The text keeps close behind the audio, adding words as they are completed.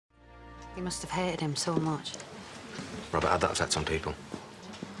You must have hated him so much. Robert had that effect on people.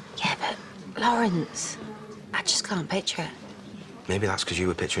 Yeah, but Lawrence, I just can't picture it. Maybe that's because you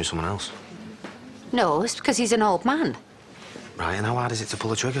were picturing someone else. No, it's because he's an old man. Right, and how hard is it to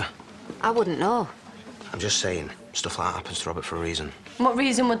pull a trigger? I wouldn't know. I'm just saying, stuff like that happens to Robert for a reason. What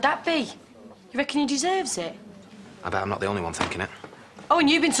reason would that be? You reckon he deserves it? I bet I'm not the only one thinking it. Oh, and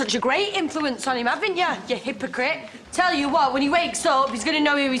you've been such a great influence on him, haven't you, you hypocrite? Tell you what, when he wakes up, he's going to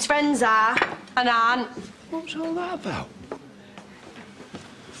know who his friends are and aren't. What's all that about?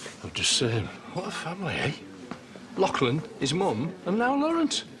 I'm just saying, what a family, eh? Lachlan, his mum, and now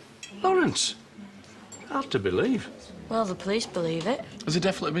Lawrence. Lawrence! Hard to believe. Well, the police believe it. Has he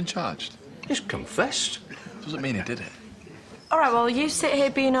definitely been charged? He's confessed. Doesn't mean he did it. All right, well, you sit here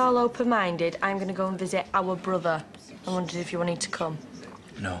being all open-minded. I'm going to go and visit our brother. I wondered if you wanted to come.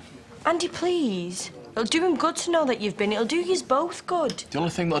 No. Andy, please. It'll do him good to know that you've been. It'll do yous both good. The only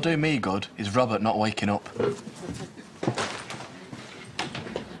thing that'll do me good is Robert not waking up.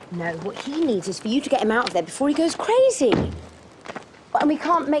 No, what he needs is for you to get him out of there before he goes crazy. And we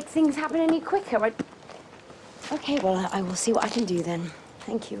can't make things happen any quicker. OK, well, I will see what I can do then.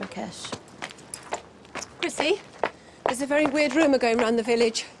 Thank you, Rakesh. Chrissy, there's a very weird rumour going round the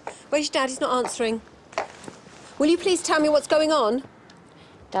village. Where's your dad? He's not answering. Will you please tell me what's going on?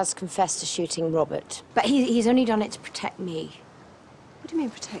 Dad's confessed to shooting Robert, but he's only done it to protect me. What do you mean,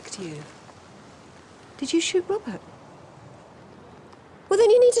 protect you? Did you shoot Robert? Well, then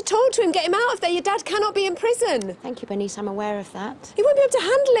you need to talk to him, get him out of there. Your dad cannot be in prison. Thank you, Bernice. I'm aware of that. He won't be able to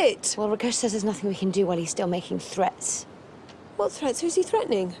handle it. Well, Rakesh says there's nothing we can do while he's still making threats. What threats? Who's he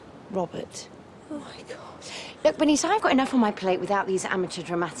threatening? Robert. Oh, my God. Look, Bernice, I've got enough on my plate without these amateur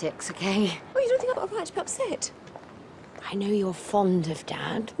dramatics, OK? Oh, you don't think I've got a right to be upset? I know you're fond of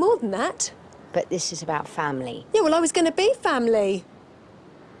Dad. More than that. But this is about family. Yeah, well, I was going to be family.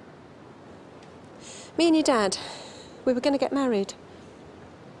 Me and your dad, we were going to get married.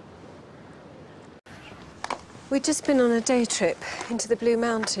 We'd just been on a day trip into the Blue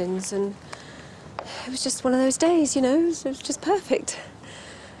Mountains, and it was just one of those days, you know, it was just perfect.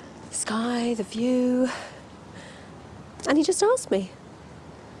 The sky, the view. And he just asked me.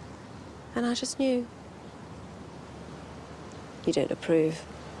 And I just knew. You don't approve.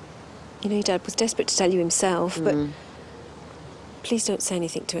 You know, your dad was desperate to tell you himself, but please don't say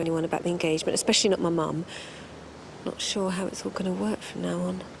anything to anyone about the engagement, especially not my mum. Not sure how it's all going to work from now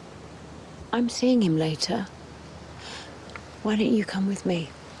on. I'm seeing him later. Why don't you come with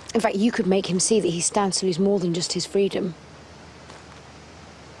me? In fact, you could make him see that he stands to lose more than just his freedom.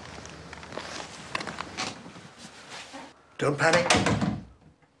 Don't panic.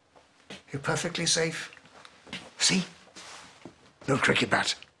 You're perfectly safe. See? No cricket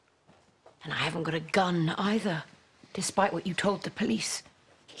bat. And I haven't got a gun either, despite what you told the police.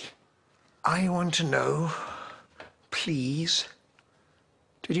 I want to know, please,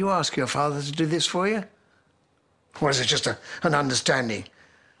 did you ask your father to do this for you? Or is it just an understanding?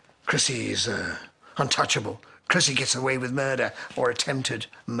 Chrissy's untouchable. Chrissy gets away with murder or attempted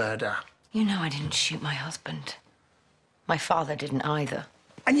murder. You know I didn't shoot my husband. My father didn't either.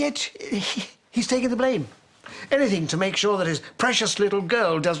 And yet, he's taking the blame. Anything to make sure that his precious little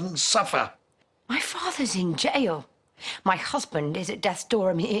girl doesn't suffer. My father's in jail. My husband is at death's door.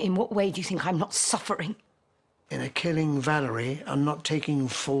 I mean, in what way do you think I'm not suffering? In a killing Valerie and not taking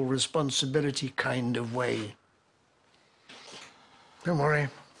full responsibility kind of way. Don't worry.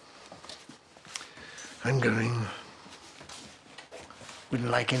 I'm going.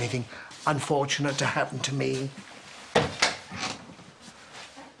 Wouldn't like anything unfortunate to happen to me.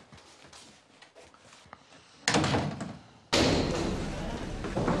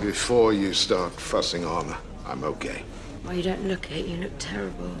 Before you start fussing on, I'm okay. Well, you don't look it. You look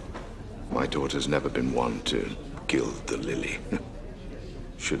terrible. My daughter's never been one to gild the lily.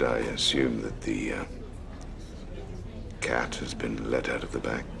 Should I assume that the cat has been let out of the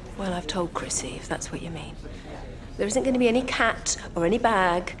bag? Well, I've told Chrissy, if that's what you mean. There isn't going to be any cat or any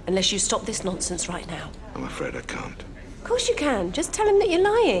bag unless you stop this nonsense right now. I'm afraid I can't. Of course you can. Just tell him that you're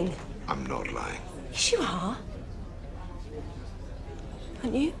lying. I'm not lying. Yes, you are.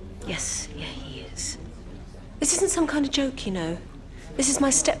 Aren't you? Yes, yeah, he is. This isn't some kind of joke, you know. This is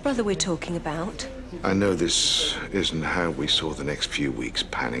my stepbrother we're talking about. I know this isn't how we saw the next few weeks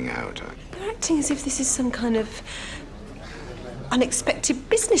panning out. You're acting as if this is some kind of unexpected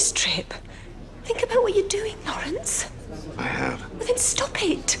business trip. Think about what you're doing, Lawrence. I have. Well, then stop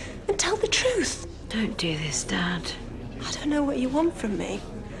it and tell the truth. Don't do this, Dad. I don't know what you want from me.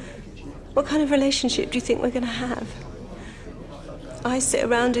 What kind of relationship do you think we're going to have? I sit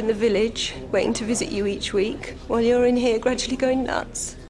around in the village, waiting to visit you each week, while you're in here gradually going nuts.